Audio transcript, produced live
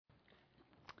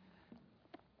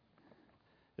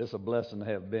It's a blessing to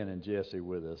have Ben and Jesse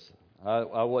with us.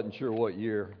 I wasn't sure what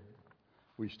year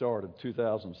we started,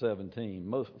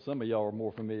 2017. Some of y'all are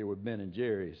more familiar with Ben and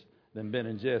Jerry's than Ben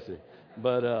and Jesse,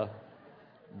 but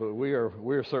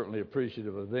we're certainly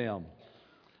appreciative of them.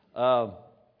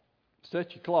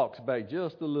 Set your clocks back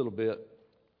just a little bit.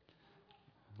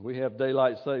 We have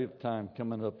daylight save time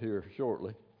coming up here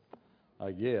shortly,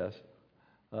 I guess.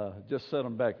 Just set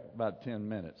them back about 10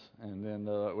 minutes, and then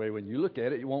way when you look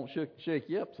at it, you won't shake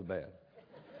you up so bad.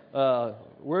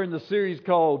 We're in the series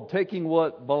called Taking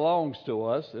What Belongs to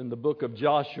Us in the book of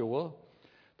Joshua.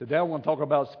 Today I want to talk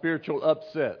about spiritual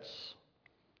upsets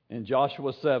in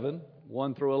Joshua 7,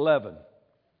 1 through 11.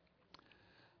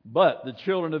 But the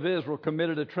children of Israel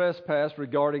committed a trespass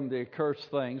regarding the accursed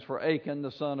things, for Achan,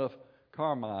 the son of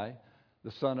Carmi,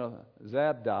 the son of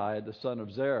Zabdi, the son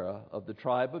of Zerah, of the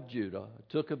tribe of Judah,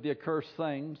 took of the accursed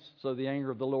things, so the anger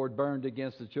of the Lord burned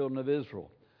against the children of Israel.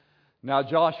 Now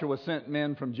Joshua sent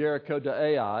men from Jericho to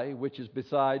Ai, which is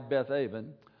beside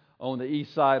Beth-aven, on the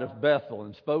east side of Bethel,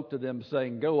 and spoke to them,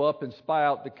 saying, Go up and spy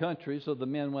out the country. So the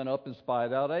men went up and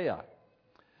spied out Ai.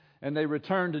 And they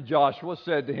returned to Joshua,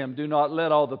 said to him, Do not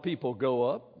let all the people go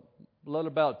up. Let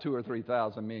about 2,000 or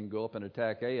 3,000 men go up and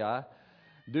attack Ai.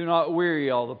 Do not weary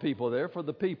all the people there, for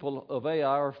the people of Ai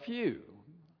are few.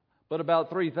 But about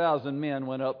 3,000 men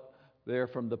went up there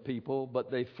from the people,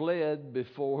 but they fled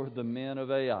before the men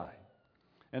of Ai.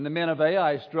 And the men of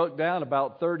Ai struck down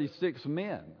about 36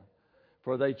 men,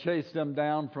 for they chased them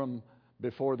down from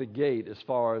before the gate as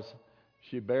far as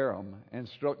Shebarim, and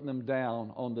struck them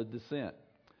down on the descent.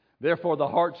 Therefore the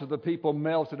hearts of the people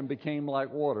melted and became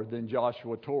like water. Then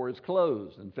Joshua tore his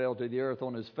clothes and fell to the earth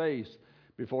on his face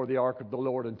before the ark of the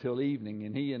Lord until evening,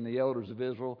 and he and the elders of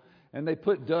Israel, and they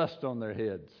put dust on their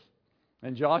heads.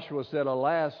 And Joshua said,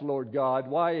 Alas, Lord God,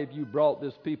 why have you brought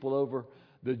this people over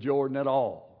the Jordan at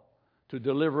all, to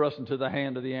deliver us into the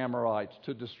hand of the Amorites,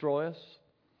 to destroy us?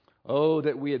 Oh,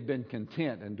 that we had been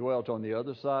content and dwelt on the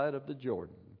other side of the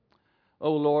Jordan.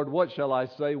 O Lord, what shall I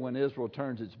say when Israel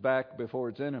turns its back before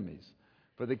its enemies?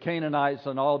 For the Canaanites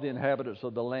and all the inhabitants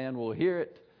of the land will hear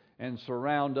it, and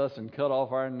surround us and cut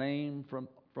off our name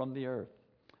from the earth.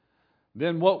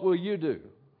 Then what will you do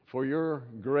for your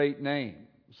great name?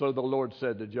 So the Lord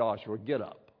said to Joshua, Get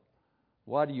up.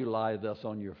 Why do you lie thus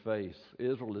on your face?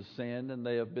 Israel has sinned, and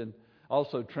they have been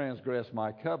also transgressed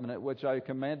my covenant, which I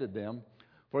commanded them.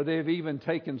 For they have even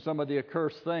taken some of the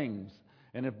accursed things,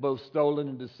 and have both stolen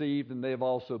and deceived, and they have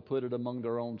also put it among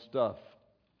their own stuff.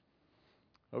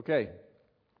 Okay.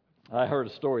 I heard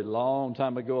a story a long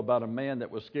time ago about a man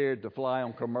that was scared to fly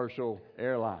on commercial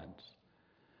airlines.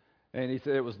 And he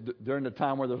said it was during the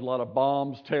time where there was a lot of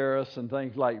bombs, terrorists, and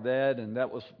things like that, and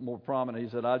that was more prominent. He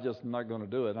said, I'm not going to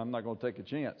do it. I'm not going to take a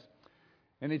chance.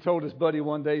 And he told his buddy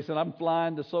one day, he said, I'm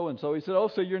flying to so-and-so. He said, Oh,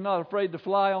 so you're not afraid to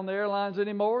fly on the airlines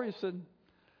anymore? He said,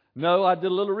 No, I did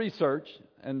a little research,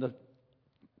 and the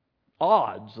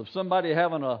odds of somebody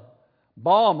having a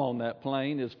bomb on that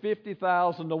plane is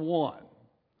 50,000 to 1.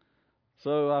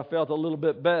 So I felt a little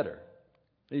bit better.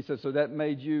 He said, So that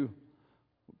made you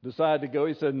decide to go?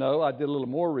 He said, No, I did a little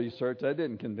more research. That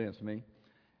didn't convince me.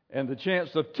 And the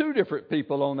chance of 2 different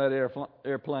people on that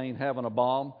airplane having a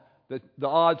bomb, the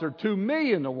odds are 2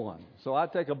 million to 1. So I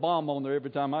take a bomb on there every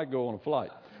time I go on a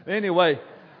flight. Anyway,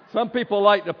 some people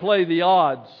like to play the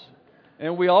odds,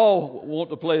 and we all want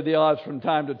to play the odds from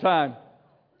time to time.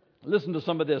 Listen to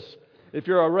some of this. If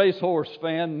you're a racehorse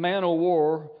fan, Man O'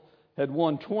 War had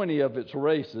won 20 of its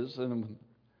races and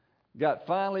got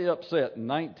finally upset in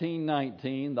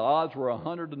 1919. The odds were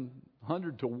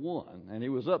 100 to 1, and he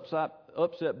was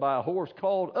upset by a horse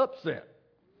called Upset.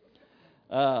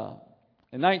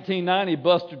 In 1990,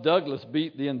 Buster Douglas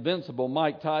beat the invincible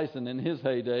Mike Tyson in his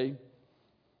heyday,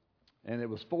 and it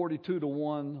was 42 to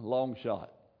 1 long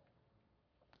shot.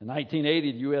 In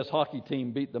 1980, the U.S. hockey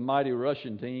team beat the mighty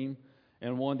Russian team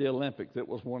and won the Olympics. It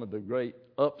was one of the great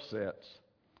upsets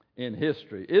in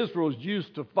history. Israel's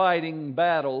used to fighting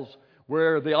battles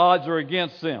where the odds are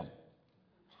against them,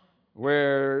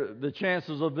 where the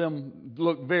chances of them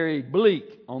look very bleak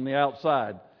on the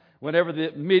outside. Whenever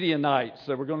the Midianites,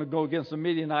 they were going to go against the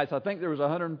Midianites, I think there was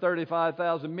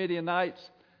 135,000 Midianites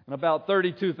and about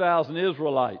 32,000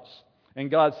 Israelites.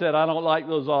 And God said, I don't like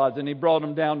those odds, and He brought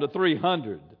them down to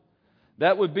 300.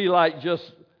 That would be like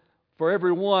just for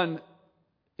every one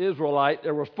Israelite,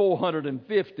 there were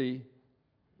 450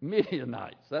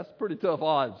 Midianites. That's pretty tough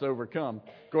odds to overcome.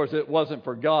 Of course, it wasn't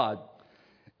for God.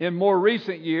 In more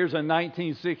recent years, in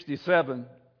 1967,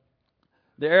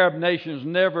 the Arab nations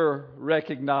never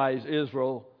recognized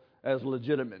Israel as a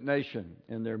legitimate nation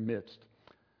in their midst.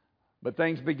 But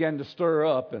things began to stir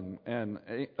up, and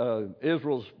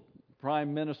Israel's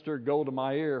Prime Minister Golda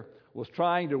Meir was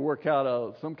trying to work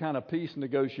out some kind of peace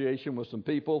negotiation with some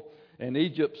people, and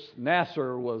Egypt's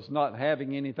Nasser was not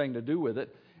having anything to do with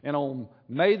it. And on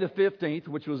May the 15th,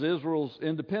 which was Israel's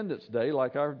Independence Day,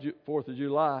 like our 4th of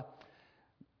July,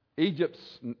 Egypt's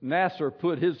Nasser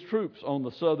put his troops on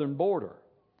the southern border.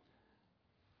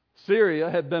 Syria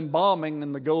had been bombing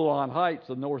in the Golan Heights,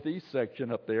 the northeast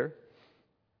section up there.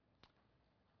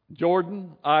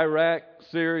 Jordan, Iraq,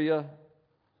 Syria,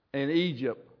 and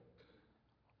Egypt.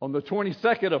 On the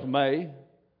 22nd of May,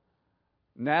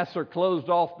 Nasser closed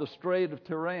off the Strait of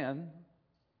Tiran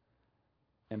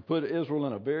and put Israel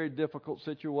in a very difficult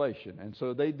situation. And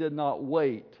so they did not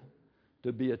wait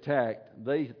to be attacked.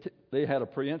 They had a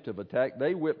preemptive attack.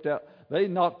 They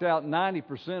knocked out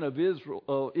 90%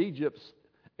 of Egypt's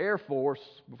Air Force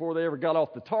before they ever got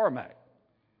off the tarmac.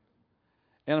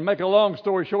 And to make a long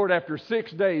story short, after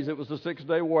 6 days, it was the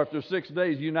 6-day war. After 6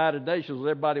 days, the United Nations,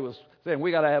 everybody was saying,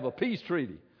 we got to have a peace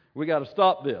treaty. We got to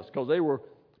stop this, because they were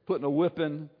putting a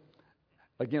whipping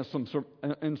against some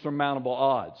insurmountable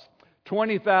odds.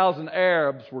 20,000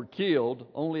 Arabs were killed.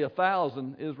 Only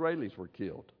 1,000 Israelis were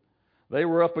killed. They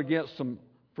were up against some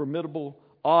formidable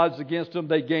odds against them.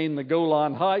 They gained the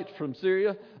Golan Heights from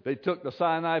Syria. They took the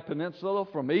Sinai Peninsula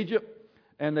from Egypt.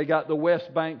 And they got the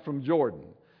West Bank from Jordan.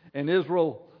 And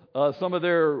Israel, some of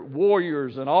their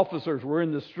warriors and officers were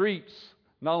in the streets,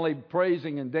 not only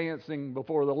praising and dancing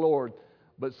before the Lord,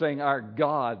 but saying, our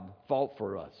God fought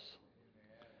for us.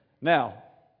 Now,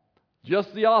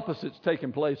 just the opposite's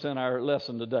taking place in our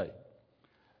lesson today.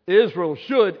 Israel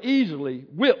should easily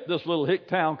whip this little hick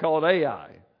town called Ai.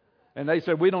 And they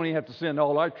said, we don't even have to send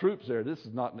all our troops there. This is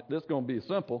going to be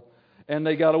simple. And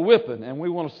they got a whipping. And we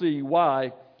want to see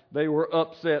why they were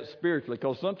upset spiritually.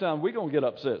 Because sometimes we're going to get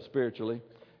upset spiritually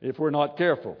if we're not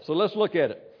careful. So let's look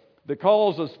at it. The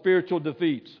cause of spiritual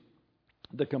defeats.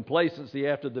 The complacency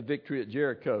after the victory at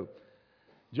Jericho.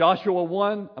 Joshua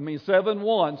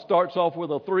 7:1 starts off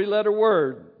with a 3-letter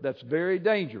word that's very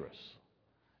dangerous.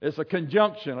 It's a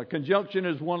conjunction. A conjunction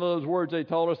is one of those words they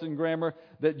taught us in grammar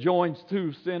that joins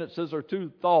two sentences or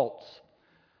two thoughts.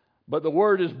 But the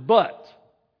word is but.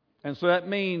 And so that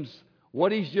means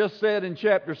what he's just said in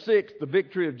chapter 6, the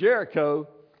victory of Jericho,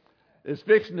 is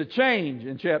fixing to change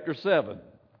in chapter 7.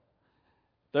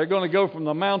 They're going to go from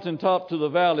the mountaintop to the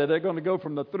valley. They're going to go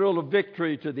from the thrill of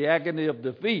victory to the agony of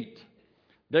defeat.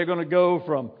 They're going to go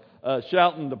from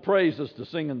shouting the praises to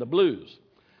singing the blues.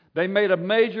 They made a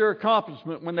major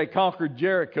accomplishment when they conquered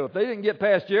Jericho. If they didn't get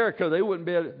past Jericho, they wouldn't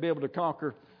be able to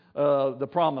conquer the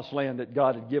promised land that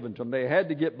God had given to them. They had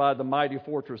to get by the mighty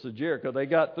fortress of Jericho. They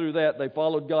got through that. They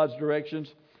followed God's directions.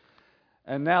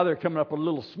 And now they're coming up a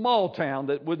little small town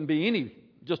that wouldn't be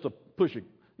just a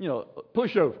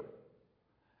pushover.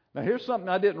 Now here's something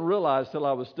I didn't realize till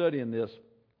I was studying this.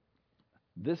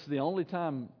 This is the only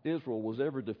time Israel was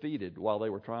ever defeated while they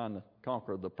were trying to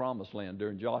conquer the promised land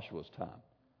during Joshua's time.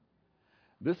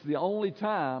 This is the only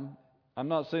time, I'm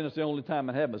not saying it's the only time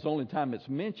it happened, it's the only time it's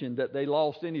mentioned that they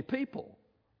lost any people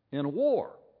in a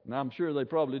war. Now I'm sure they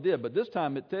probably did, but this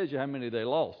time it tells you how many they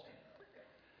lost.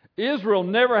 Israel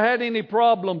never had any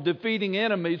problem defeating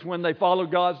enemies when they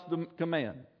followed God's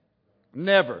command.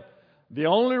 Never. The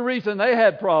only reason they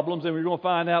had problems, and we're going to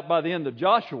find out by the end of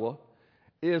Joshua,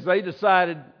 is they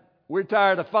decided, we're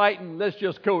tired of fighting, let's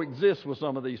just coexist with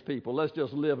some of these people. Let's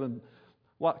just live in,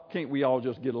 why can't we all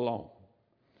just get along?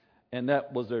 And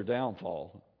that was their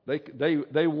downfall.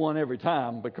 They won every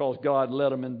time because God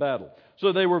led them in battle.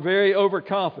 So they were very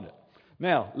overconfident.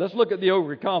 Now, let's look at the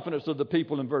overconfidence of the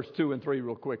people in verse 2 and 3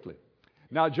 real quickly.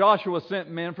 Now Joshua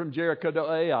sent men from Jericho to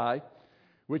Ai,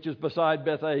 which is beside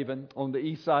Beth-aven, on the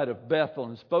east side of Bethel,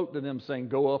 and spoke to them, saying,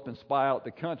 go up and spy out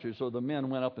the country. So the men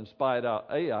went up and spied out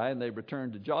Ai, and they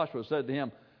returned to Joshua and said to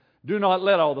him, do not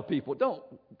let all the people,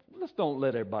 let's don't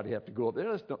let everybody have to go up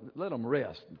there. Let them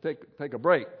rest, take a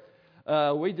break.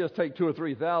 We just take 2,000 or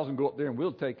 3,000, go up there, and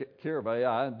we'll take care of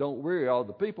Ai, and don't worry all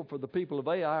the people, for the people of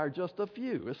Ai are just a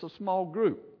few. It's a small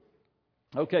group.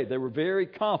 Okay, they were very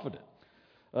confident.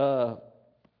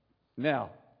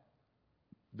 Now,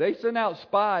 they sent out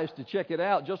spies to check it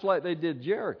out, just like they did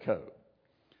Jericho.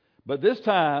 But this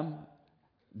time,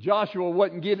 Joshua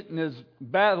wasn't getting his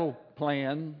battle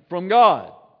plan from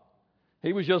God.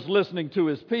 He was just listening to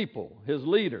his people, his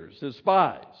leaders, his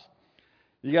spies.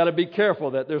 You got to be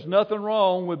careful that there's nothing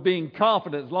wrong with being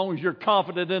confident as long as you're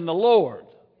confident in the Lord.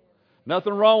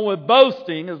 Nothing wrong with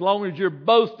boasting as long as you're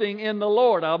boasting in the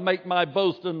Lord. I'll make my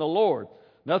boast in the Lord.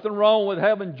 Nothing wrong with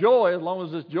having joy as long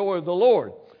as it's joy of the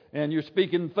Lord. And you're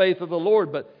speaking faith of the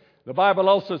Lord. But The Bible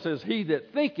also says, he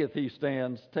that thinketh he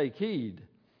stands, take heed,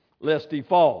 lest he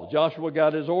fall. Joshua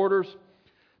got his orders.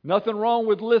 Nothing wrong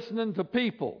with listening to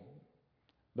people.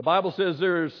 The Bible says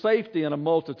there is safety in a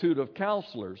multitude of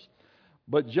counselors.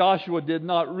 But Joshua did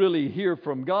not really hear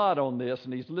from God on this,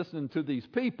 and he's listening to these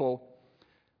people,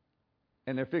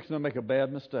 and they're fixing to make a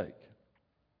bad mistake.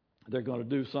 They're going to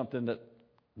do something that's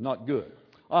not good.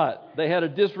 All right, they had a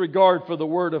disregard for the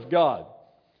Word of God.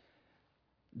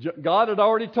 God had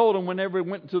already told them whenever he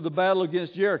went into the battle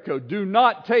against Jericho, do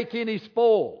not take any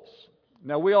spoils.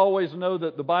 Now, we always know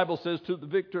that the Bible says to the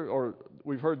victor, or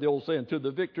we've heard the old saying, to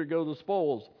the victor go the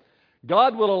spoils.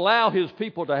 God will allow His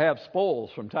people to have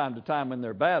spoils from time to time in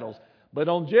their battles. But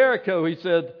on Jericho, He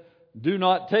said, do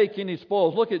not take any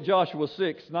spoils. Look at Joshua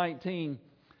 6:19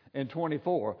 and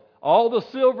 24. All the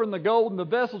silver and the gold and the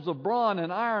vessels of bronze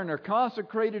and iron are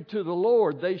consecrated to the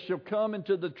Lord. They shall come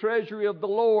into the treasury of the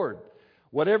Lord.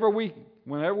 Whenever we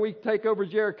take over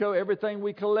Jericho, everything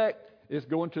we collect is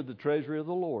going to the treasury of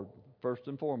the Lord, first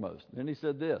and foremost. Then he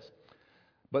said this,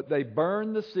 but they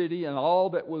burned the city and all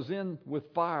that was in with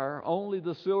fire, only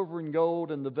the silver and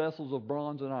gold and the vessels of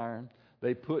bronze and iron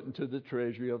they put into the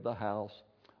treasury of the house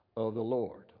of the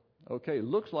Lord. Okay,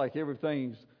 looks like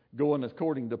everything's going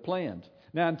according to plans.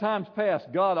 Now, in times past,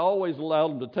 God always allowed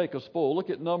them to take a spoil. Look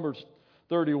at Numbers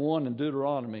 31 and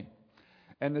Deuteronomy.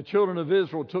 And the children of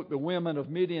Israel took the women of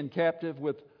Midian captive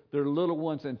with their little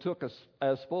ones and took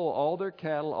as spoil all their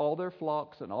cattle, all their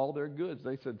flocks, and all their goods.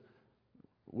 They said,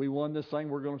 we won this thing,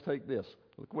 we're going to take this.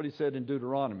 Look what he said in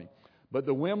Deuteronomy. But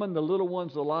the women, the little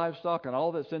ones, the livestock, and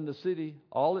all that's in the city,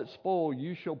 all its spoil,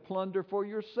 you shall plunder for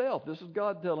yourself. This is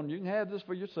God telling them, you can have this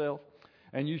for yourself,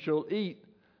 and you shall eat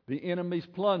the enemy's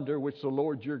plunder, which the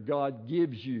Lord your God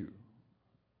gives you.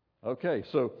 Okay,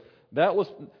 so that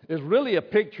is really a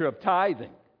picture of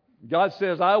tithing. God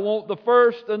says, I want the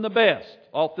first and the best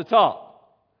off the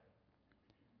top,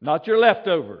 not your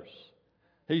leftovers.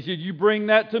 He said, you bring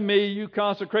that to me, you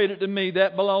consecrate it to me,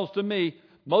 that belongs to me.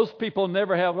 Most people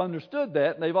never have understood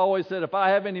that, and they've always said, if I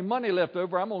have any money left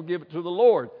over, I'm going to give it to the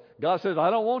Lord. God says, I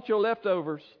don't want your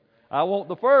leftovers. I want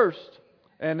the first,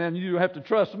 and then you have to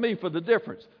trust me for the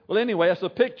difference. Well, anyway, that's a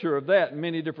picture of that in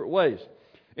many different ways.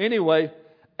 Anyway,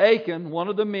 Achan, one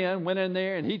of the men, went in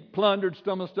there and he plundered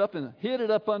some of the stuff and hid it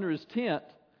up under his tent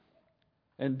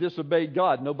and disobeyed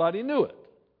God. Nobody knew it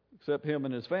except him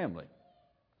and his family.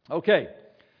 Okay,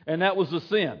 and that was the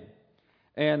sin.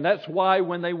 And that's why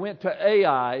when they went to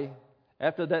Ai,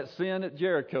 after that sin at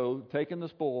Jericho, taking the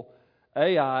spoil,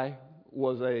 Ai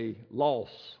was a loss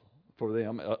for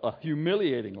them, a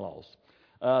humiliating loss.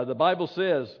 The Bible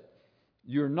says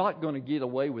you're not going to get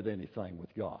away with anything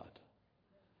with God.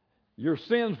 Your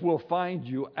sins will find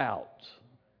you out.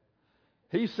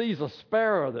 He sees a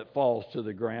sparrow that falls to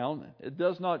the ground. It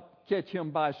does not catch him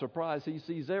by surprise. He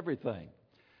sees everything.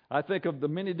 I think of the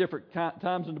many different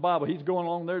times in the Bible. He's going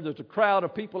along there. There's a crowd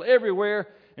of people everywhere.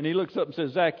 And he looks up and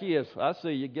says, Zacchaeus, I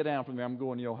see you. Get down from there. I'm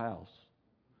going to your house.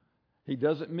 He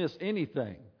doesn't miss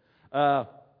anything.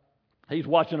 He's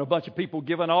watching a bunch of people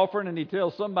give an offering. And he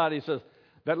tells somebody, he says,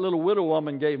 that little widow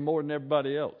woman gave more than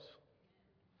everybody else.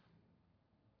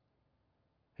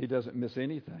 He doesn't miss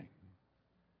anything.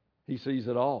 He sees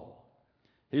it all.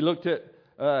 He looked at,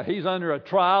 he's under a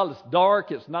trial. It's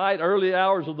dark. It's night, early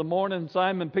hours of the morning.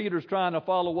 Simon Peter's trying to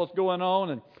follow what's going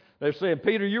on. And they're saying,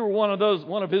 Peter, you were one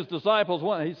of his disciples.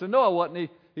 He said, no, I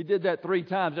wasn't. He did that 3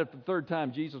 times. After the 3rd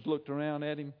time, Jesus looked around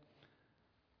at him.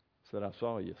 Said, I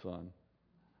saw you, son.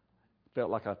 Felt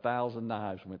like 1,000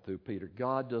 knives went through Peter.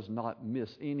 God does not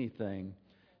miss anything.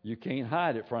 You can't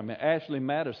hide it from him. Ashley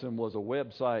Madison was a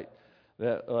website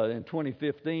that in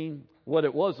 2015, what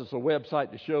it was, it's a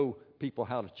website to show people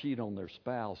how to cheat on their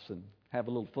spouse and have a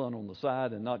little fun on the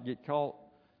side and not get caught.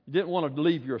 You didn't want to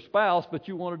leave your spouse, but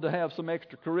you wanted to have some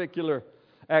extracurricular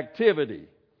activity.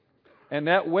 And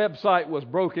that website was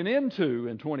broken into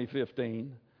in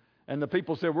 2015, and the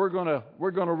people said, we're going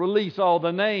to release all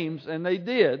the names, and they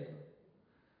did.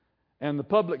 And the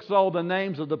public saw the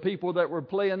names of the people that were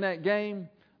playing that game.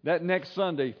 That next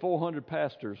Sunday, 400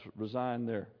 pastors resigned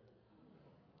their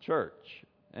church,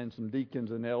 and some deacons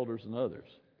and elders and others.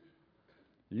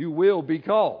 You will be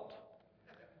caught.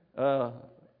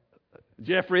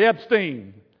 Jeffrey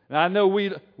Epstein. Now, I know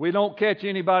we don't catch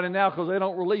anybody now because they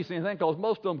don't release anything, because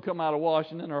most of them come out of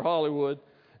Washington or Hollywood,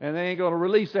 and they ain't going to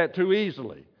release that too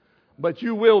easily. But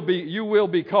you will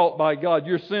be caught by God.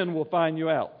 Your sin will find you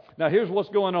out. Now, here's what's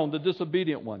going on. The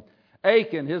disobedient one,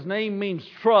 Achan. His name means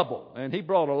trouble, and he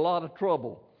brought a lot of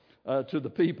trouble to the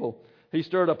people. He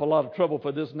stirred up a lot of trouble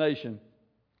for this nation.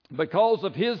 Because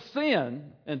of his sin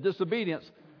and disobedience,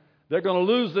 They're going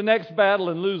to lose the next battle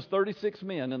and lose 36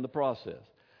 men in the process.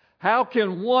 How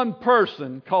can one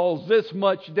person cause this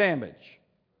much damage?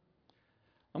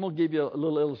 I'm going to give you a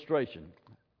little illustration.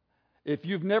 If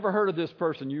you've never heard of this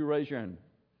person, you raise your hand.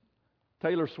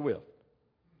 Taylor Swift.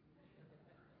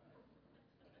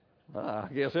 I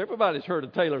guess everybody's heard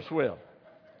of Taylor Swift.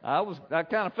 I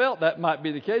kind of felt that might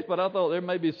be the case, but I thought there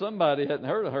may be somebody that hadn't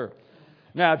heard of her.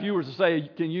 Now, if you were to say,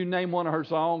 can you name one of her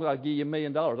songs, I'd give you $1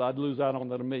 million. I'd lose out on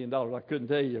that $1 million. I couldn't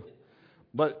tell you.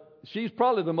 But she's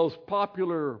probably the most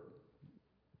popular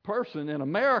person in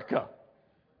America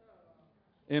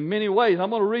in many ways. I'm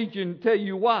going to read you and tell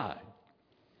you why.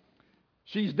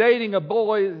 She's dating a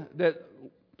boy that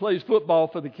plays football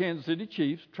for the Kansas City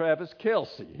Chiefs, Travis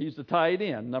Kelce. He's the tight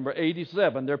end, number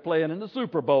 87. They're playing in the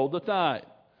Super Bowl, the time.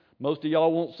 Most of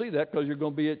y'all won't see that because you're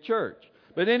going to be at church.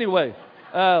 But anyway,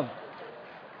 but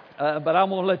I'm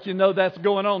going to let you know that's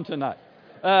going on tonight.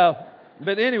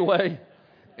 But anyway,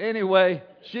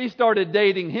 she started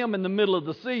dating him in the middle of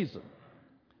the season.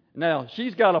 Now,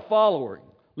 she's got a following.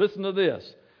 Listen to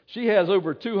this. She has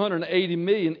over 280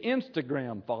 million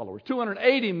Instagram followers.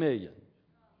 280 million.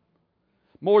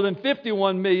 More than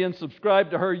 51 million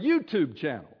subscribe to her YouTube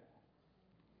channel.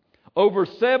 Over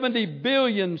 70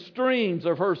 billion streams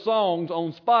of her songs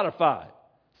on Spotify.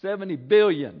 70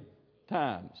 billion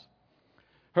times.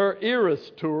 Her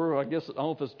Eras tour, I don't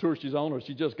know if it's a tour she's on or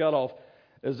she just got off,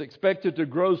 is expected to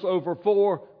gross over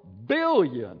 $4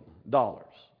 billion.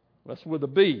 That's with a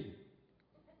B.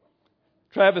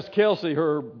 Travis Kelce,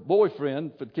 her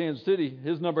boyfriend for Kansas City,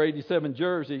 his number 87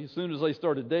 jersey, as soon as they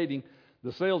started dating,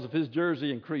 the sales of his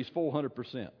jersey increased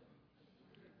 400%.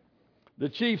 The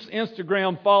Chiefs'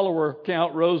 Instagram follower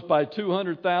count rose by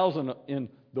 200,000 in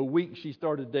the week she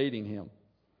started dating him.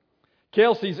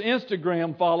 Kelce's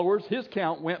Instagram followers, his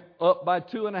count went up by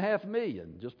 2.5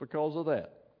 million just because of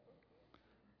that.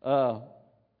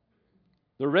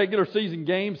 The regular season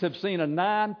games have seen a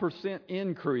 9%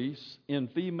 increase in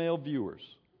female viewers.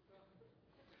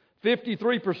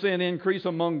 53% increase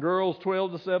among girls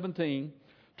 12 to 17.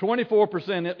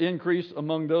 24% increase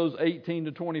among those 18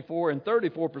 to 24. And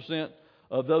 34%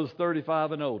 of those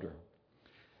 35 and older.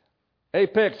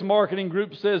 Apex Marketing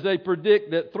Group says they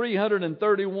predict that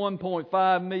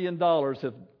 $331.5 million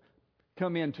have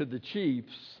come into the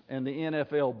Chiefs and the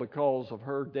NFL because of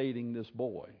her dating this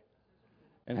boy.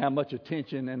 And how much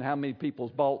attention and how many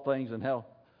people's bought things and how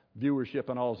viewership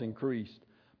and all has increased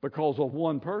because of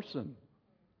one person.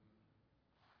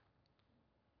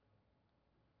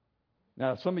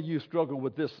 Now, some of you struggle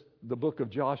with this, the book of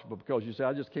Joshua, because you say,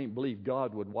 I just can't believe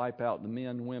God would wipe out the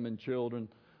men, women, children,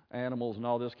 animals, and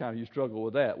all this kind of. You struggle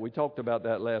with that. We talked about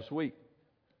that last week.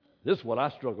 This is what I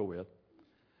struggle with.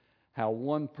 How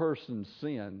one person's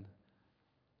sin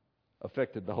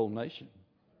affected the whole nation.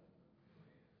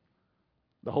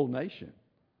 The whole nation.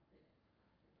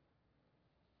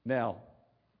 Now,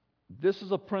 this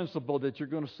is a principle that you're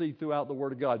going to see throughout the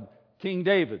Word of God. King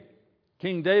David,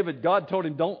 God told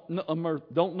him, don't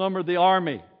number the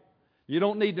army. You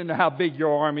don't need to know how big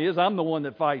your army is. I'm the one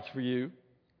that fights for you.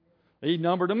 He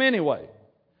numbered them anyway.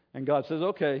 And God says,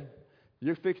 okay,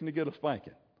 you're fixing to get a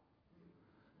spanking.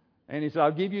 And he said,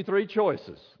 I'll give you 3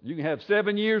 choices. You can have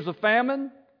 7 years of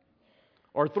famine,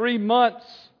 or 3 months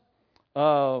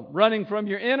running from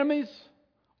your enemies,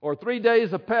 or 3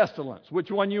 days of pestilence. Which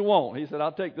one you want? He said,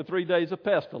 I'll take the 3 days of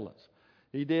pestilence.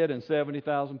 He did, and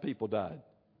 70,000 people died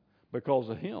because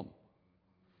of him.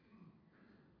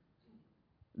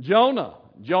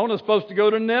 Jonah's supposed to go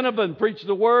to Nineveh and preach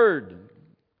the word.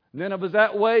 Nineveh's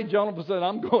that way. Jonah said,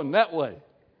 I'm going that way.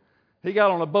 He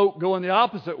got on a boat going the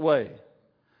opposite way.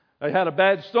 They had a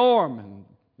bad storm, and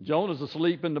Jonah's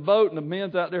asleep in the boat, and the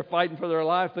men's out there fighting for their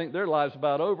life, think their life's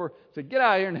about over. Said, get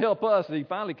out here and help us. And he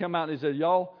finally come out and he said,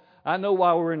 y'all, I know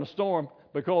why we're in a storm,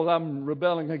 because I'm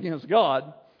rebelling against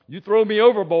God. You throw me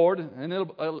overboard, and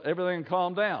everything will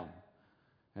calm down.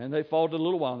 And they fought a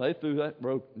little while. They threw that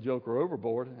joker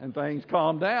overboard, and things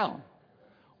calmed down.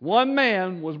 One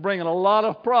man was bringing a lot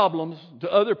of problems to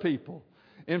other people.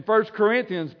 In 1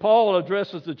 Corinthians, Paul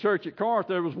addresses the church at Corinth.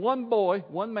 There was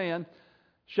one man,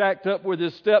 shacked up with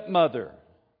his stepmother.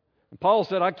 And Paul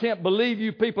said, I can't believe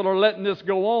you people are letting this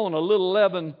go on. A little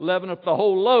leaven up the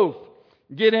whole loaf.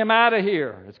 Get him out of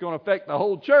here. It's going to affect the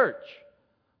whole church.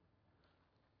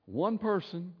 One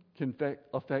person can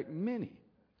affect many.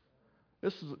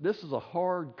 This is a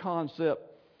hard concept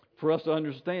for us to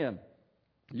understand.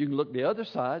 You can look the other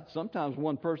side. Sometimes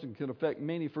one person can affect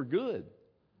many for good.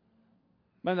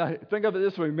 Man, think of it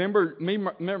this way.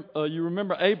 You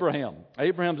remember Abraham.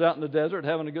 Abraham's out in the desert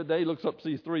having a good day. He looks up,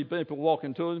 sees 3 people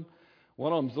walking to him.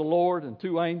 One of them's the Lord and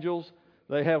 2 angels.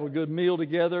 They have a good meal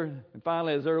together. And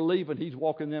finally, as they're leaving, he's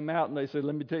walking them out. And they said,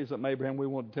 let me tell you something, Abraham. We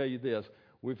want to tell you this.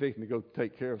 We're fixing to go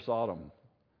take care of Sodom.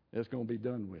 It's going to be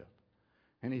done with.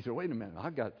 And he said, wait a minute.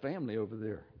 I've got family over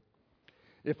there.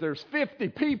 If there's 50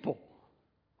 people,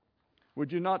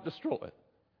 would you not destroy it?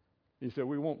 He said,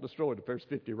 we won't destroy it if there's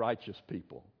 50 righteous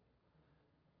people.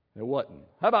 There wasn't.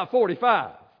 How about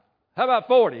 45? How about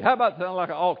 40? How about sound like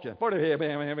an auction?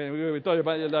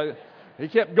 40. He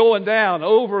kept going down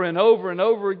over and over and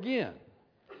over again.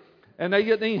 And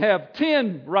they have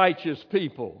 10 righteous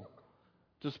people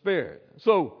to spare it.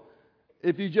 So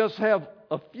if you just have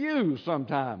a few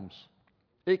sometimes,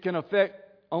 it can affect,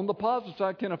 on the positive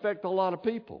side, can affect a lot of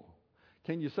people.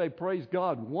 Can you say, praise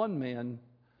God, one man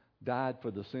died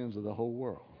for the sins of the whole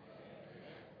world?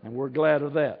 And we're glad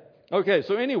of that. Okay,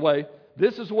 so anyway,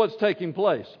 this is what's taking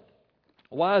place.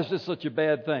 Why is this such a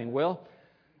bad thing? Well,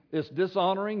 it's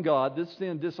dishonoring God. This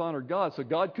sin dishonored God, so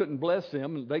God couldn't bless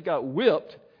them. They got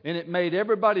whipped, and it made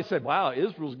everybody say, wow,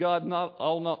 Israel's God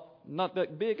not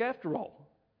that big after all.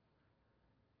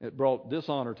 It brought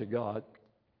dishonor to God.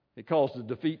 It caused a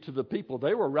defeat to the people.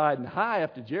 They were riding high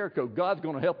after Jericho. God's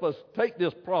going to help us take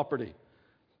this property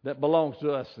that belongs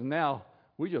to us. And now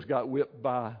we just got whipped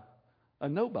by a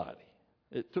nobody.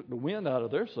 It took the wind out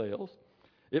of their sails.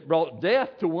 It brought death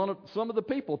to some of the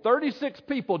people. 36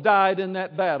 people died in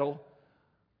that battle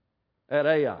at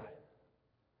Ai.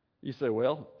 You say,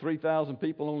 well, 3,000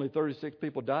 people, only 36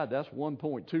 people died. That's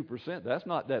 1.2%. That's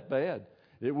not that bad.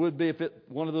 It would be if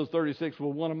one of those 36 were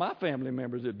one of my family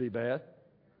members, it'd be bad.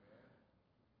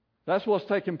 That's what's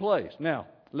taking place. Now,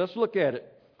 let's look at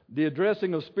it. The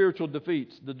addressing of spiritual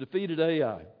defeats. The defeated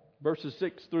Ai. Verses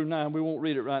 6 through 9. We won't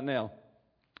read it right now.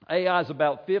 Ai is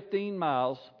about 15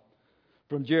 miles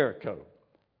from Jericho.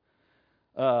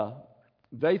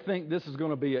 They think this is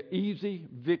going to be an easy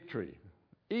victory.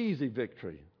 Easy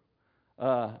victory.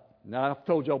 Now, I've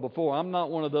told y'all before, I'm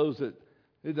not one of those that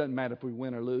it doesn't matter if we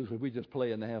win or lose, if we just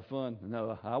play and have fun.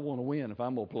 No, I want to win if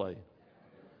I'm going to play.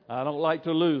 I don't like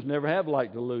to lose, never have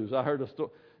liked to lose. I heard a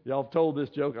story. Y'all have told this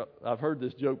joke. I've heard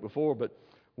this joke before, but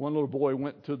one little boy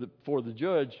went before the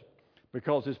judge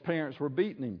because his parents were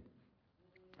beating him.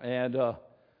 And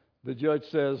the judge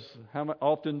says, how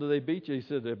often do they beat you? He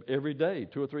said, every day,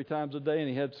 2 or 3 times a day. And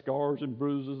he had scars and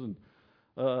bruises and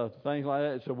things like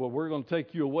that. He said, well, we're going to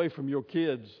take you away from your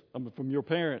kids, from your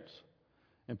parents,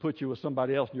 and put you with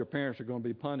somebody else. And your parents are going to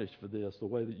be punished for this, the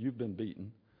way that you've been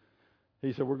beaten.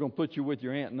 He said, we're going to put you with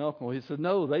your aunt and uncle. He said,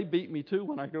 no, they beat me too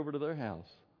when I go over to their house.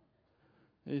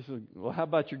 He said, well, how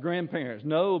about your grandparents?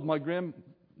 No, my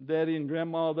granddaddy and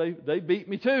grandma, they beat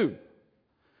me too.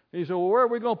 He said, well, where are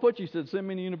we going to put you? He said, send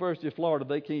me to the University of Florida.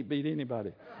 They can't beat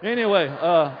anybody. Anyway,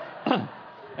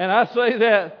 and I say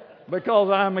that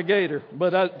because I'm a Gator,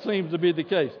 but that seems to be the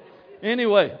case.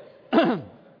 Anyway,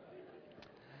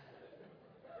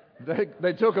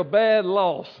 they took a bad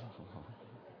loss.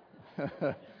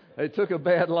 They took a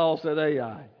bad loss at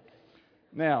Ai.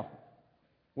 Now,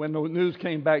 when the news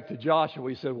came back to Joshua,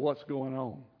 he said, what's going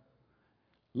on?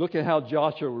 Look at how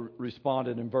Joshua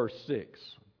responded in verse 6.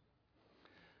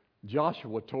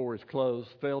 Joshua tore his clothes,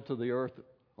 fell to the earth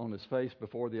on his face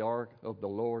before the ark of the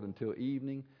Lord until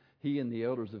evening, he and the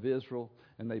elders of Israel,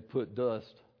 and they put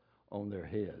dust on their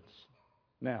heads.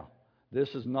 Now, this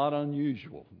is not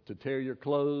unusual to tear your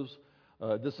clothes.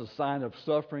 This is a sign of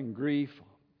suffering, grief,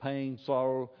 pain,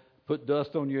 sorrow. Put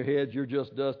dust on your head. You're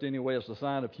just dust anyway. It's a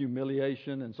sign of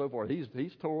humiliation and so forth. He's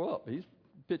tore up. He's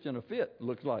pitching a fit,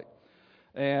 looks like.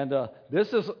 And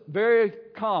this is very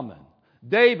common.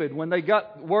 David, when they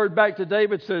got word back to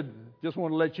David, said, just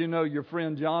want to let you know your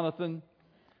friend Jonathan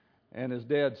and his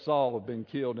dad Saul have been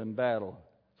killed in battle.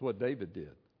 That's what David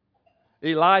did.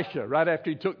 Elisha, right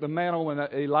after he took the mantle, when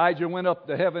Elijah went up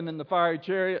to heaven in the fiery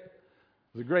chariot,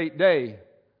 it was a great day,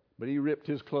 but he ripped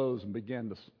his clothes and began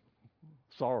to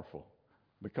sorrowful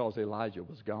because Elijah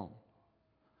was gone.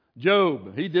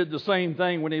 Job, he did the same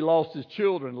thing when he lost his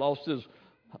children, lost his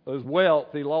wealth,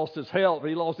 he lost his health,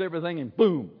 he lost everything, and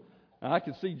boom. Now, I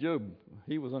could see Job,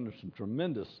 he was under some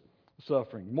tremendous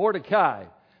suffering. Mordecai,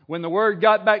 when the word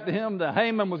got back to him that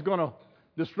Haman was going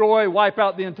to wipe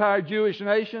out the entire Jewish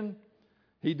nation,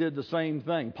 he did the same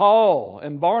thing. Paul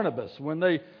and Barnabas, when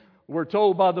they were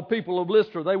told by the people of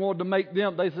Lystra, they wanted to make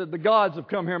them, they said, the gods have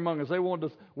come here among us. They wanted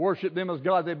to worship them as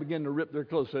gods. They began to rip their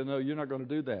clothes. They said, no, you're not going to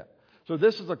do that. So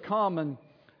this is a common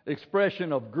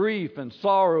expression of grief and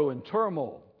sorrow and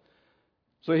turmoil.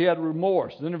 So he had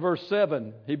remorse. Then in verse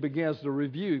 7, he begins to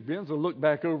review. He begins to look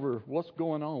back over what's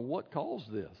going on. What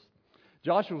caused this?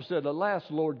 Joshua said, alas,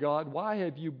 Lord God, why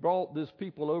have you brought this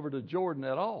people over to Jordan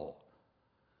at all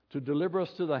to deliver us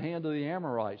to the hand of the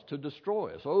Amorites, to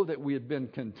destroy us. Oh, that we had been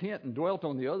content and dwelt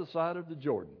on the other side of the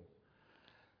Jordan.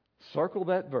 Circle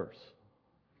that verse.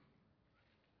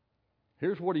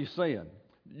 Here's what he's saying.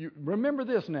 You remember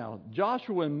this now.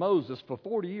 Joshua and Moses, for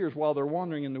 40 years while they're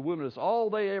wandering in the wilderness, all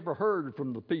they ever heard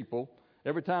from the people,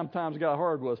 every time times got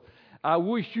hard, was, I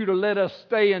wish you'd have let us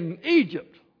stay in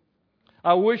Egypt.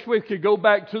 I wish we could go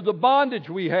back to the bondage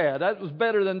we had. That was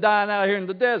better than dying out here in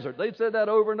the desert. They said that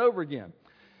over and over again.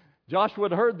 Joshua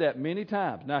had heard that many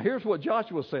times. Now here's what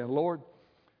Joshua was saying. Lord,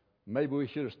 maybe we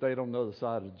should have stayed on the other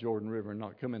side of the Jordan River and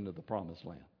not come into the promised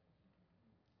land.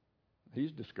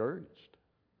 He's discouraged.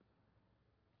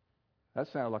 That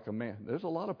sounded like a man. There's a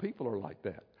lot of people who are like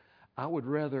that. I'd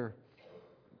rather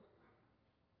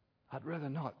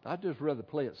not. I'd just rather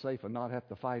play it safe and not have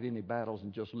to fight any battles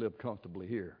and just live comfortably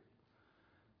here.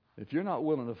 If you're not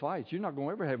willing to fight, you're not going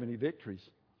to ever have any victories.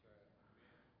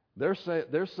 They're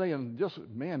saying, just,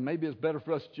 man, maybe it's better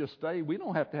for us to just stay. We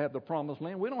don't have to have the promised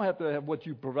land. We don't have to have what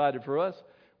you provided for us.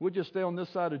 We'll just stay on this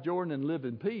side of Jordan and live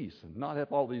in peace and not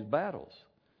have all these battles.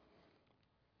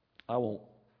 I won't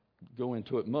go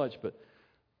into it much, but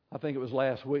I think it was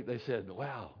last week they said,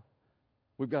 wow,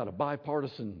 we've got a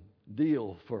bipartisan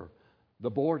deal for the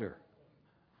border.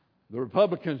 The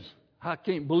Republicans, I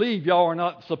can't believe y'all are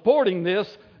not supporting this.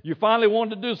 You finally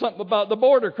wanted to do something about the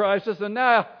border crisis, and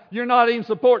now you're not even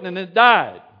supporting it, and it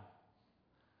died.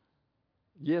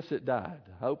 Yes, it died.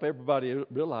 I hope everybody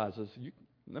realizes.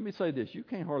 Let me say this. You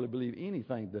can't hardly believe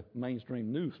anything the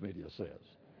mainstream news media says.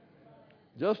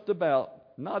 Just about,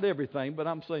 not everything, but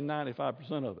I'm saying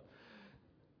 95% of it.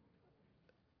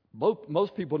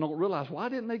 Most people don't realize, why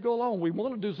didn't they go along? We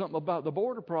want to do something about the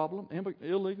border problem,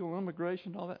 illegal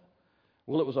immigration, all that.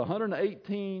 Well, it was a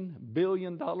 $118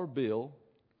 billion bill.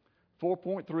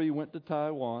 4.3 went to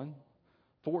Taiwan.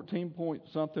 14 point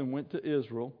something went to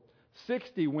Israel.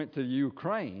 60 went to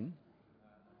Ukraine.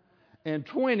 And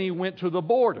 20 went to the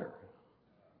border.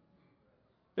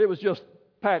 It was just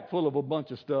packed full of a bunch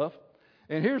of stuff.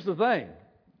 And here's the thing.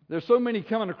 There's so many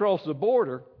coming across the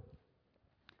border.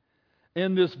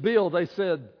 In this bill, they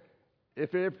said,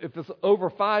 if it's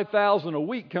over 5,000 a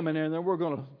week coming in, then we're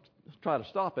going to try to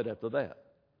stop it after that.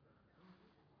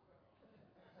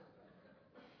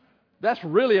 That's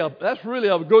really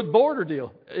a good border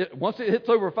deal. Once it hits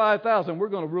over 5,000, we're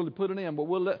going to really put it in.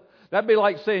 But that'd be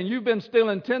like saying, you've been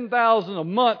stealing 10,000 a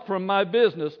month from my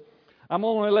business. I'm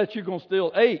only going to let you go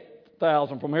steal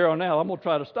 8,000 from here on out. I'm going to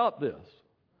try to stop this.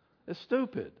 It's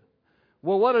stupid.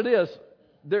 Well, what it is,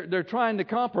 they're trying to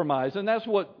compromise, and that's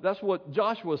what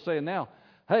Joshua's saying now.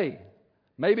 Hey,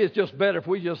 maybe it's just better if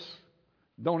we just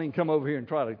don't even come over here and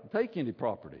try to take any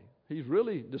property. He's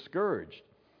really discouraged.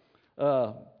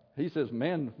 He says,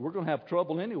 man, we're going to have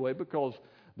trouble anyway because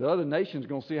the other nation's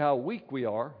going to see how weak we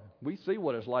are. We see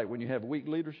what it's like when you have weak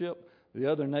leadership.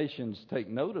 The other nations take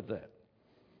note of that.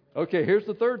 Okay, here's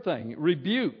the third thing.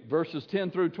 Rebuke, verses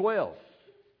 10 through 12.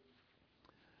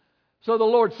 So the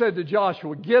Lord said to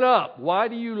Joshua, get up. Why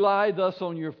do you lie thus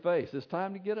on your face? It's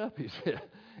time to get up, he said.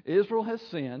 Israel has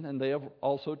sinned, and they have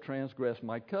also transgressed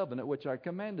my covenant, which I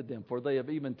commanded them. For they have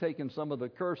even taken some of the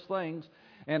cursed things,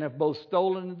 and have both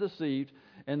stolen and deceived,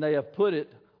 and they have put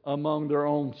it among their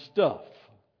own stuff.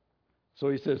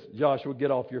 So he says, Joshua, get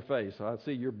off your face. I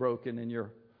see you're broken, and your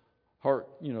heart,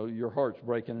 your heart's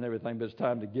breaking and everything, but it's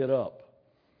time to get up.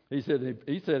 He said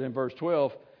in verse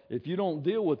 12, if you don't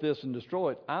deal with this and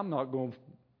destroy it, I'm not going to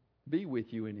be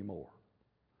with you anymore.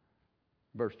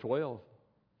 Verse 12.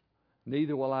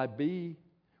 Neither will I be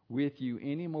with you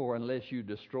anymore unless you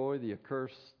destroy the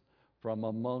accursed from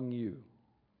among you.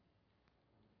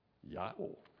 Yeah.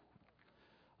 All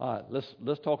right,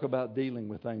 let's talk about dealing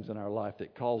with things in our life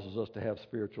that causes us to have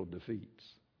spiritual defeats.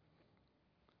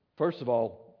 First of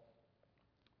all,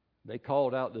 they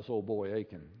called out this old boy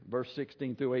Achan. Verse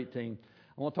 16 through 18.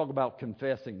 I want to talk about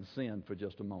confessing sin for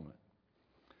just a moment.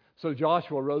 So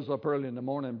Joshua rose up early in the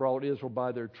morning and brought Israel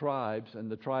by their tribes, and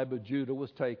the tribe of Judah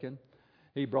was taken.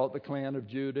 He brought the clan of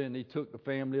Judah, and he took the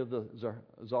family of the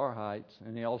Zarhites,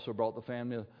 and he also brought the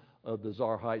family of the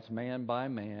Zarhites man by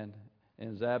man,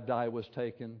 and Zabdi was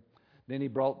taken. Then he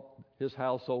brought his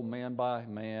household man by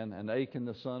man, and Achan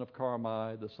the son of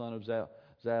Carmi, the son of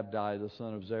Zabdi, the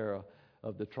son of Zerah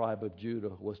of the tribe of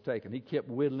Judah was taken. He kept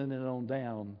whittling it on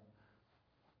down,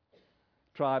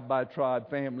 tribe by tribe,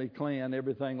 family, clan,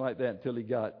 everything like that, until he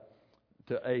got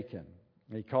to Achan.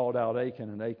 He called out Achan,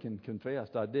 and Achan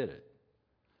confessed, I did it.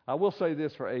 I will say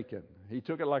this for Achan. He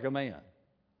took it like a man.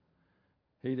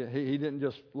 He didn't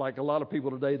just, like a lot of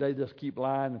people today, they just keep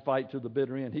lying and fight to the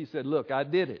bitter end. He said, look, I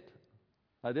did it.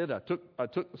 I did it. I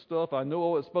took the stuff. I knew I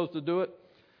was supposed to do it.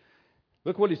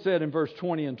 Look what he said in verse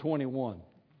 20 and 21.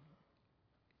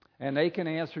 And Achan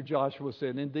answered Joshua,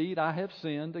 said, Indeed, I have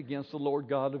sinned against the Lord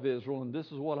God of Israel, and this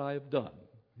is what I have done.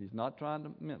 He's not trying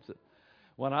to mince it.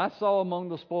 When I saw among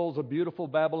the spoils a beautiful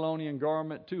Babylonian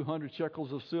garment, 200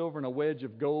 shekels of silver, and a wedge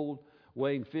of gold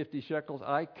weighing 50 shekels,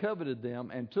 I coveted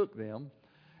them and took them,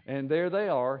 and there they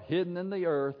are, hidden in the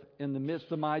earth in the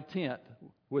midst of my tent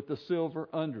with the silver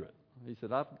under it. He said,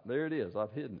 there it is,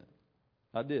 I've hidden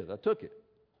it. I did, I took it.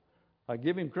 I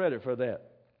give him credit for that.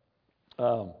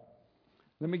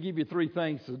 Let me give you 3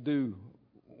 things to do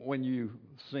when you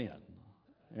sin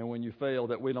and when you fail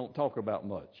that we don't talk about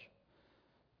much.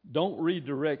 Don't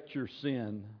redirect your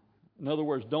sin. In other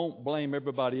words, don't blame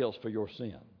everybody else for your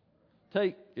sin.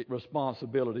 Take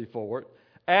responsibility for it.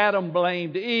 Adam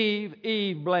blamed Eve.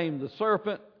 Eve blamed the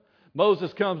serpent.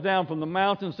 Moses comes down from the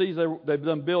mountain, sees they've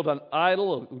done built an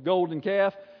idol, a golden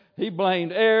calf. He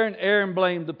blamed Aaron. Aaron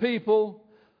blamed the people.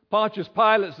 Pontius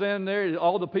Pilate's in there.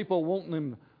 All the people wanting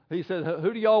him. He said,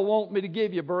 who do y'all want me to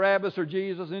give you, Barabbas or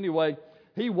Jesus? Anyway,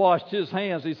 he washed his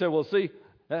hands. He said, well, see,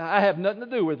 I have nothing to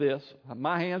do with this.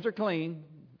 My hands are clean.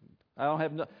 I don't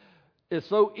have nothing. It's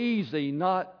so easy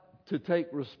not to take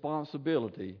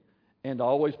responsibility and to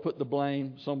always put the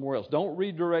blame somewhere else. Don't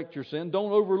redirect your sin.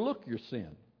 Don't overlook your sin.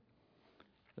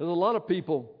 There's a lot of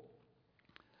people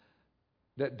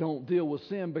that don't deal with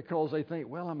sin because they think,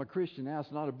 well, I'm a Christian now,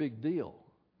 it's not a big deal.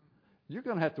 You're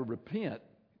going to have to repent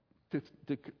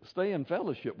to stay in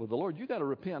fellowship with the Lord. You've got to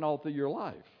repent all through your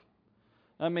life.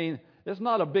 I mean, it's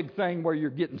not a big thing where you're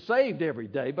getting saved every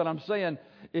day, but I'm saying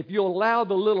if you allow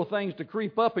the little things to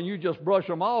creep up and you just brush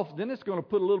them off, then it's going to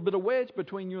put a little bit of wedge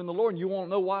between you and the Lord, and you won't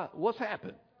know what's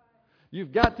happened.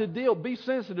 You've got to be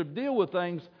sensitive, deal with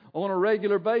things on a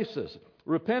regular basis.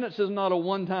 Repentance is not a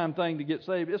one-time thing to get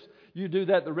saved. You do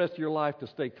that the rest of your life to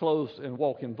stay close and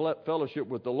walk in fellowship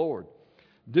with the Lord.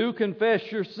 Do confess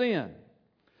your sin.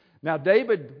 Now,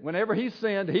 David, whenever he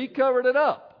sinned, he covered it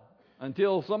up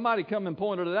until somebody come and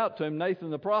pointed it out to him,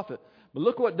 Nathan the prophet. But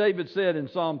look what David said in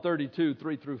Psalm 32,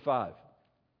 3 through 5.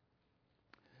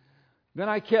 Then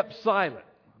I kept silent.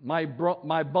 My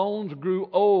bones grew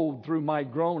old through my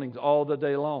groanings all the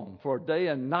day long. For day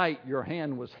and night your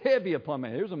hand was heavy upon me.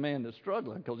 Here's a man that's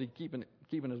struggling because he's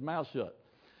keeping his mouth shut.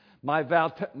 My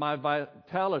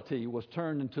vitality was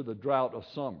turned into the drought of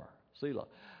summer. Selah.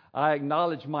 I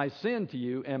acknowledge my sin to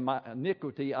you, and my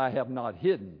iniquity I have not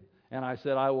hidden. And I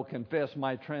said, I will confess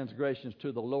my transgressions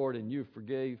to the Lord, and you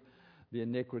forgave the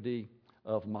iniquity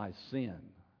of my sin.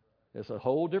 It's a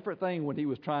whole different thing when he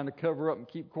was trying to cover up and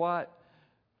keep quiet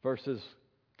versus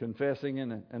confessing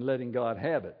and letting God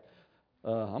have it.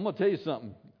 I'm going to tell you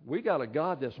something. We got a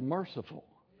God that's merciful.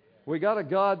 We got a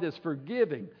God that's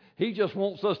forgiving. He just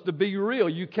wants us to be real.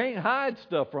 You can't hide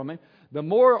stuff from Him. The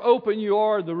more open you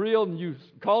are, the real, and you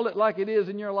call it like it is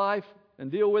in your life and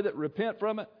deal with it, repent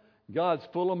from it, God's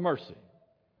full of mercy.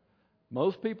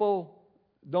 Most people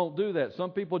don't do that.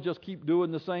 Some people just keep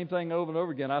doing the same thing over and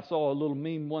over again. I saw a little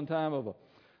meme one time of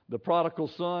the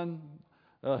prodigal son.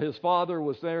 His father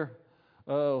was there.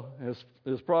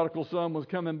 His prodigal son was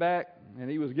coming back, and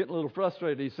he was getting a little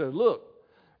frustrated. He said, look,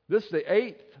 this is the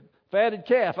 8th fatted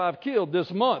calf I've killed this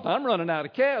month. I'm running out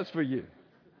of calves for you.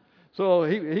 So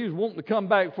he was wanting to come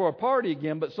back for a party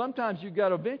again, but sometimes you've got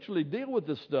to eventually deal with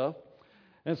this stuff.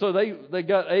 And so they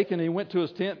got Achan. He went to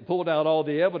his tent and pulled out all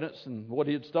the evidence and what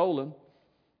he had stolen.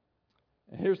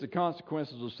 And here's the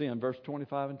consequences of sin, verse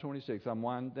 25 and 26. I'm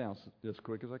winding down as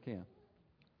quick as I can.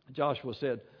 Joshua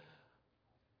said,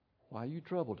 why you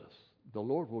troubled us? The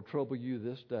Lord will trouble you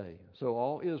this day. So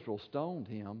all Israel stoned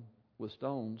him with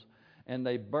stones, and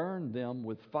they burned them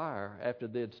with fire after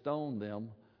they had stoned them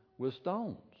with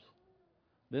stones.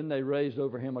 Then they raised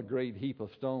over him a great heap of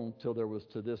stones till there was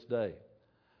to this day.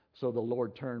 So the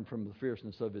Lord turned from the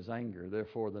fierceness of his anger.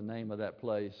 Therefore the name of that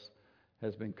place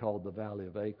has been called the Valley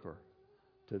of Achor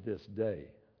to this day.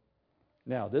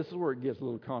 Now this is where it gets a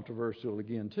little controversial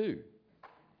again too.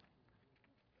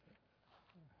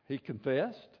 He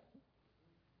confessed.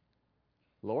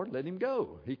 Lord, let him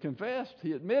go. He confessed.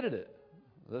 He admitted it.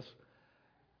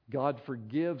 God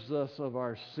forgives us of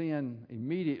our sin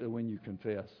immediately when you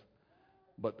confess.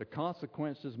 But the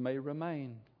consequences may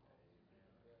remain.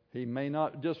 He may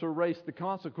not just erase the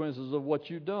consequences of what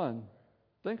you've done.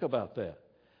 Think about that.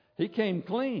 He came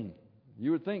clean.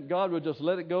 You would think God would just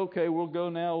let it go. Okay, we'll go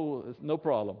now. It's no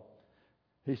problem.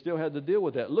 He still had to deal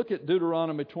with that. Look at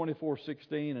Deuteronomy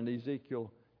 24:16 and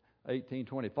Ezekiel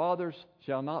 18:20. Fathers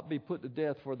shall not be put to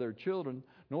death for their children,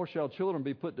 nor shall children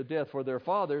be put to death for their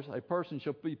fathers. A person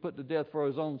shall be put to death for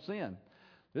his own sin.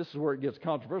 This is where it gets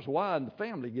controversial. Why is the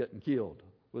family getting killed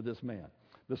with this man?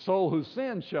 The soul who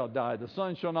sins shall die. The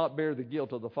Son shall not bear the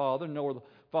guilt of the Father, nor the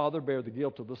Father bear the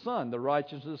guilt of the Son. The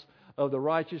righteousness of the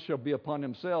righteous shall be upon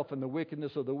himself, and the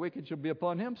wickedness of the wicked shall be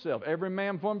upon himself. Every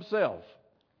man for himself.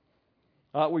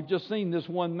 We've just seen this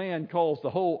one man cause the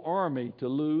whole army to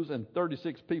lose and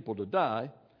 36 people to die.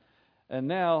 And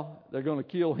now they're going to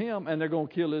kill him, and they're going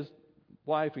to kill his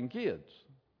wife and kids.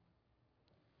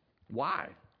 Why?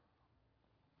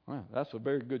 Well, that's a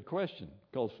very good question,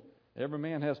 because every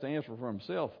man has to answer for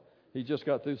himself. He just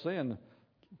got through saying the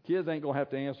kids ain't going to have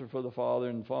to answer for the father,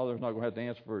 and the father's not going to have to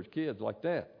answer for his kids like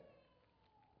that.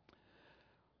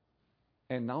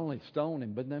 And not only stone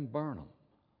him, but then burn him.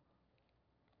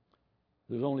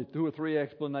 There's only 2 or 3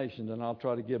 explanations, and I'll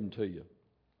try to give them to you.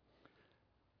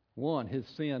 One, his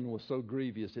sin was so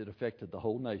grievous it affected the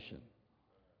whole nation.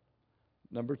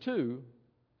 Number 2,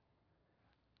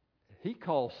 he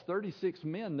cost 36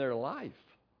 men their life.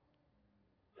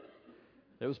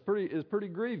 It was pretty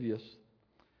grievous.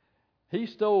 He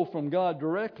stole from God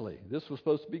directly. This was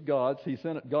supposed to be God's.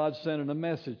 God sent a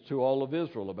message to all of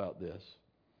Israel about this.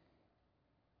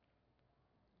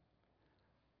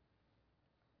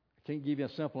 I can't give you a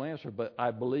simple answer, but I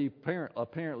believe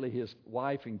apparently his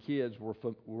wife and kids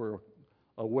were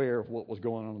aware of what was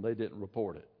going on. They didn't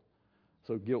report it.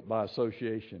 So guilt by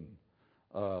association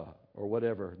or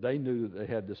whatever. They knew that they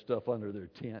had this stuff under their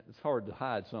tent. It's hard to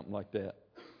hide something like that.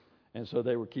 And so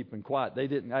they were keeping quiet. They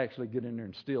didn't actually get in there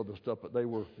and steal the stuff, but they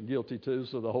were guilty too,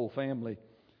 so the whole family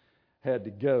had to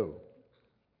go.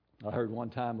 I heard one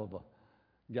time of a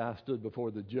guy stood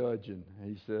before the judge, and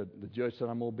the judge said,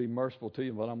 I'm going to be merciful to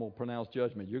you, but I'm going to pronounce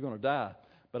judgment. You're going to die,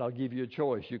 but I'll give you a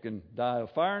choice. You can die of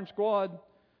firing squad,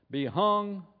 be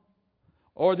hung,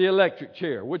 or the electric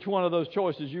chair. Which one of those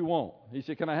choices you want? He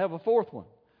said, can I have a 4th one?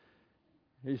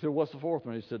 He said, what's the 4th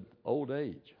one? He said, old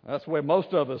age. That's where most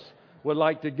of us would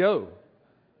like to go.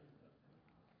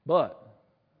 But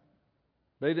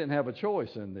they didn't have a choice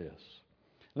in this.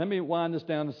 Let me wind this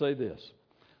down and say this.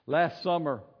 Last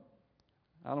summer,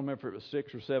 I don't remember if it was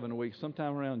 6 or 7 weeks,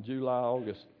 sometime around July,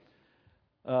 August,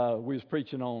 we was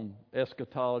preaching on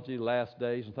eschatology, last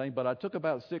days and things, but I took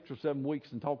about 6 or 7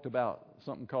 weeks and talked about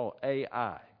something called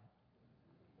AI,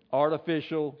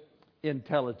 artificial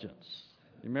intelligence.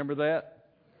 You remember that?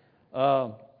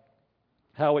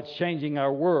 How it's changing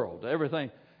our world,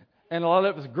 everything. And a lot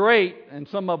of it was great, and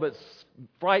some of it's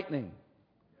frightening.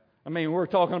 I mean, we're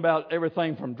talking about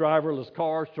everything from driverless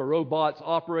cars to robots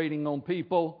operating on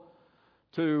people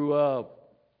to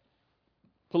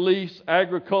police,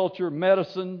 agriculture,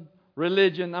 medicine,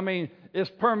 religion. I mean,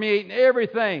 it's permeating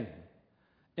everything.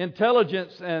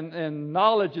 Intelligence and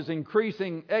knowledge is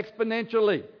increasing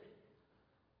exponentially.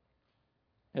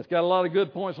 It's got a lot of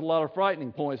good points, a lot of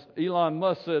frightening points. Elon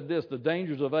Musk said this, the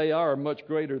dangers of AI are much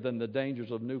greater than the dangers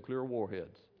of nuclear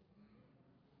warheads.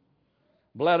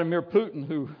 Vladimir Putin,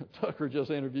 who Tucker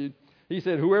just interviewed, he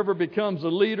said, whoever becomes a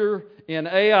leader in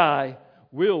AI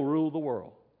will rule the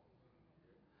world.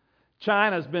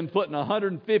 China's been putting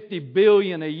 $150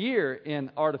 billion a year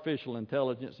in artificial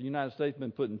intelligence. The United States has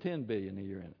been putting $10 billion a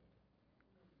year in it.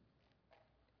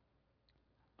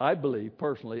 I believe,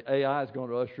 personally, AI is going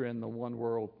to usher in the one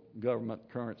world government,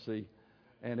 currency,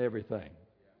 and everything.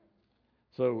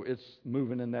 So it's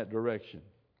moving in that direction.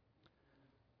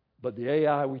 But the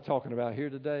AI we're talking about here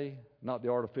today, not the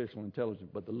artificial intelligence,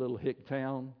 but the little hick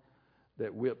town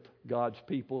that whipped God's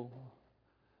people,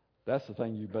 that's the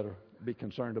thing you better be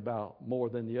concerned about more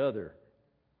than the other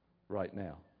right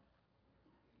now.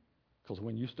 Because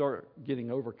when you start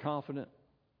getting overconfident,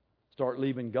 start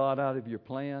leaving God out of your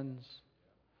plans,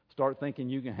 start thinking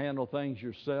you can handle things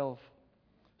yourself,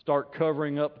 start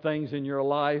covering up things in your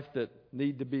life that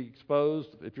need to be exposed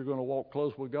if you're going to walk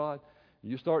close with God,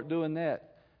 you start doing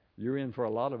that, you're in for a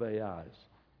lot of AIs.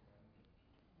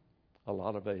 A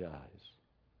lot of AIs.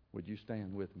 Would you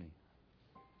stand with me?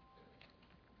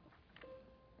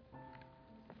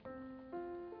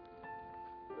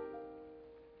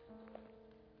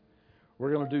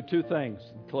 We're going to do 2 things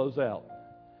and close out.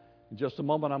 In just a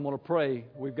moment, I'm going to pray.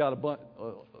 We've got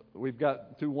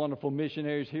 2 wonderful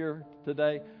missionaries here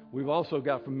today. We've also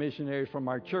got some missionaries from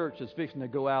our church that's fixing to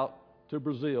go out to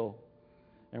Brazil,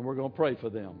 and we're going to pray for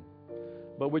them.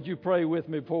 But would you pray with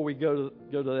me before we go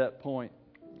to that point?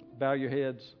 Bow your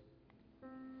heads.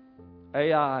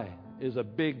 AI is a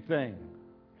big thing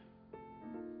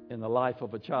in the life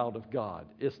of a child of God.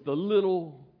 It's the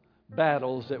little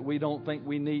battles that we don't think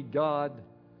we need God.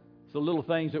 It's the little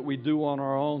things that we do on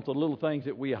our own. It's the little things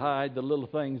that we hide. The little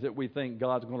things that we think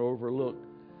God's going to overlook.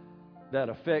 That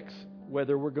affects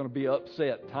whether we're going to be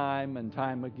upset time and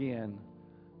time again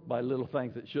by little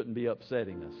things that shouldn't be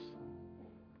upsetting us.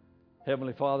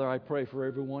 Heavenly Father, I pray for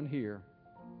everyone here.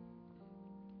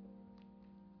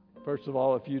 First of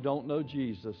all, if you don't know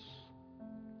Jesus,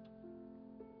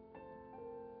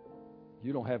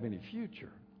 you don't have any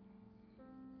future.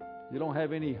 You don't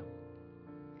have any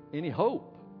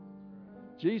hope.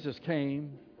 Jesus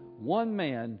came, one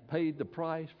man paid the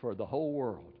price for the whole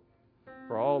world,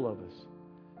 for all of us.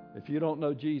 If you don't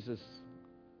know Jesus,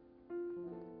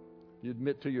 you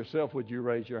admit to yourself, would you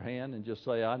raise your hand and just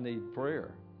say, I need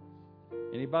prayer?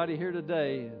 Anybody here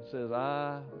today says,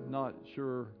 I'm not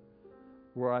sure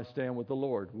where I stand with the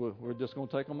Lord? We're just going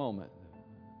to take a moment.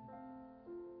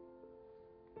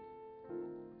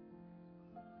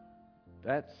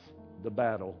 That's the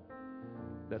battle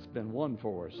that's been won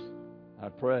for us. I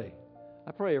pray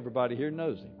everybody here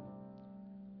knows Him.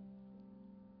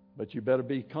 But you better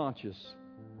be conscious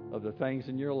of the things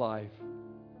in your life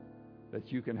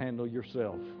that you can handle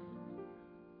yourself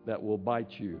that will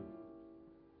bite you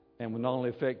and will not only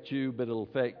affect you, but it'll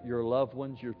affect your loved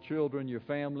ones, your children, your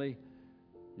family,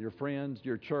 your friends,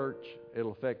 your church.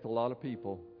 It'll affect a lot of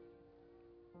people.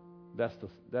 That's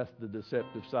the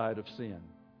deceptive side of sin.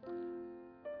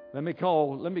 Let me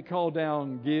call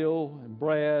down Gil and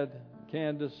Brad,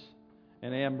 Candace,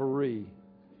 and Anne Marie.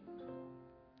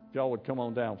 If y'all would come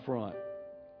on down front.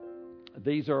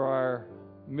 These are our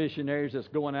missionaries that's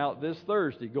going out this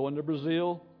Thursday, going to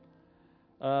Brazil.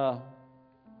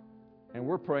 And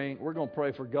we're going to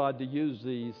pray for God to use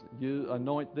these. You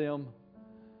anoint them.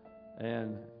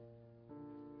 And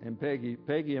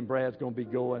Peggy and Brad's going to be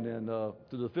going to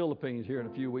the Philippines here in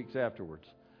a few weeks afterwards.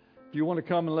 If you want to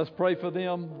come and let's pray for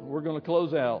them, we're going to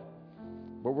close out.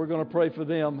 But we're going to pray for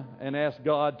them and ask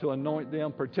God to anoint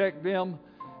them, protect them,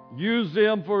 use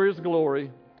them for His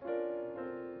glory,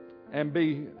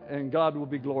 and God will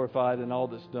be glorified in all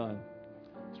that's done.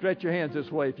 Stretch your hands this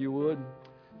way if you would.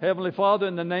 Heavenly Father,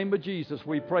 in the name of Jesus,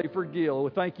 we pray for Gil.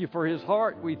 We thank you for his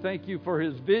heart. We thank you for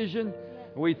his vision.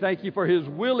 We thank you for his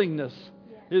willingness,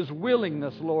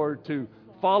 Lord, to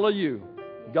follow you.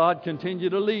 God, continue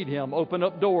to lead him. Open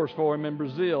up doors for him in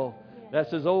Brazil.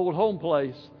 That's his old home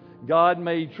place. God,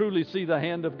 may he truly see the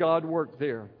hand of God work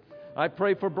there. I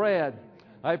pray for Brad.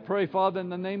 I pray, Father, in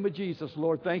the name of Jesus,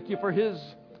 Lord, thank you for his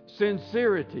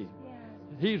sincerity.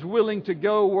 He's willing to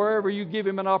go wherever you give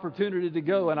him an opportunity to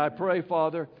go. And I pray,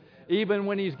 Father, even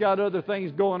when he's got other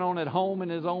things going on at home in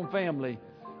his own family,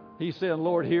 he's saying,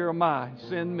 Lord, here am I.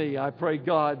 Send me. I pray,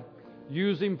 God,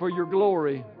 use him for your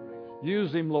glory.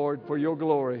 Use him, Lord, for your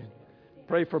glory.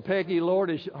 Pray for Peggy, Lord,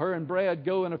 as her and Brad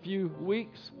go in a few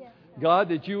weeks. God,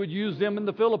 that you would use them in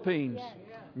the Philippines.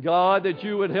 God, that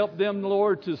you would help them,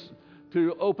 Lord,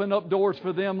 to open up doors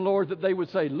for them, Lord, that they would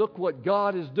say, look what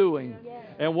God is doing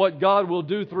and what God will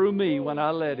do through me when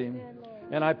I let Him.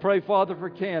 And I pray, Father, for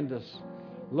Candace,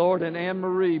 Lord, and Anne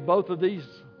Marie, both of these.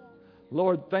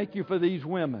 Lord, thank you for these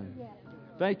women.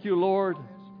 Thank you, Lord.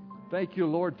 Thank you,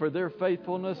 Lord, for their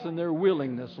faithfulness and their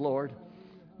willingness, Lord.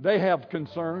 They have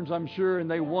concerns, I'm sure, and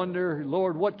they wonder,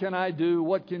 Lord, what can I do?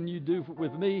 What can you do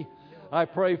with me? I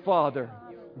pray, Father,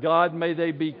 God, may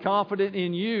they be confident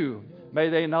in you. May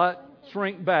they not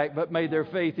shrink back, but may their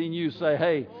faith in you say,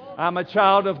 hey, I'm a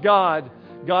child of God.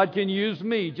 God can use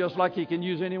me just like He can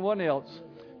use anyone else.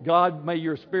 God, may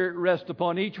your Spirit rest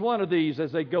upon each one of these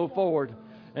as they go forward.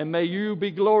 And may you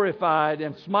be glorified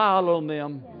and smile on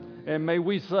them. And may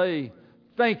we say,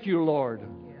 thank you, Lord,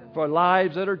 for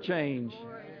lives that are changed.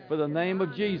 For the name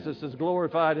of Jesus is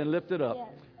glorified and lifted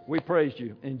up. We praise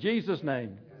you. In Jesus'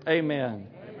 name, amen.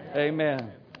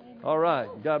 Amen. All right.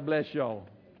 God bless y'all.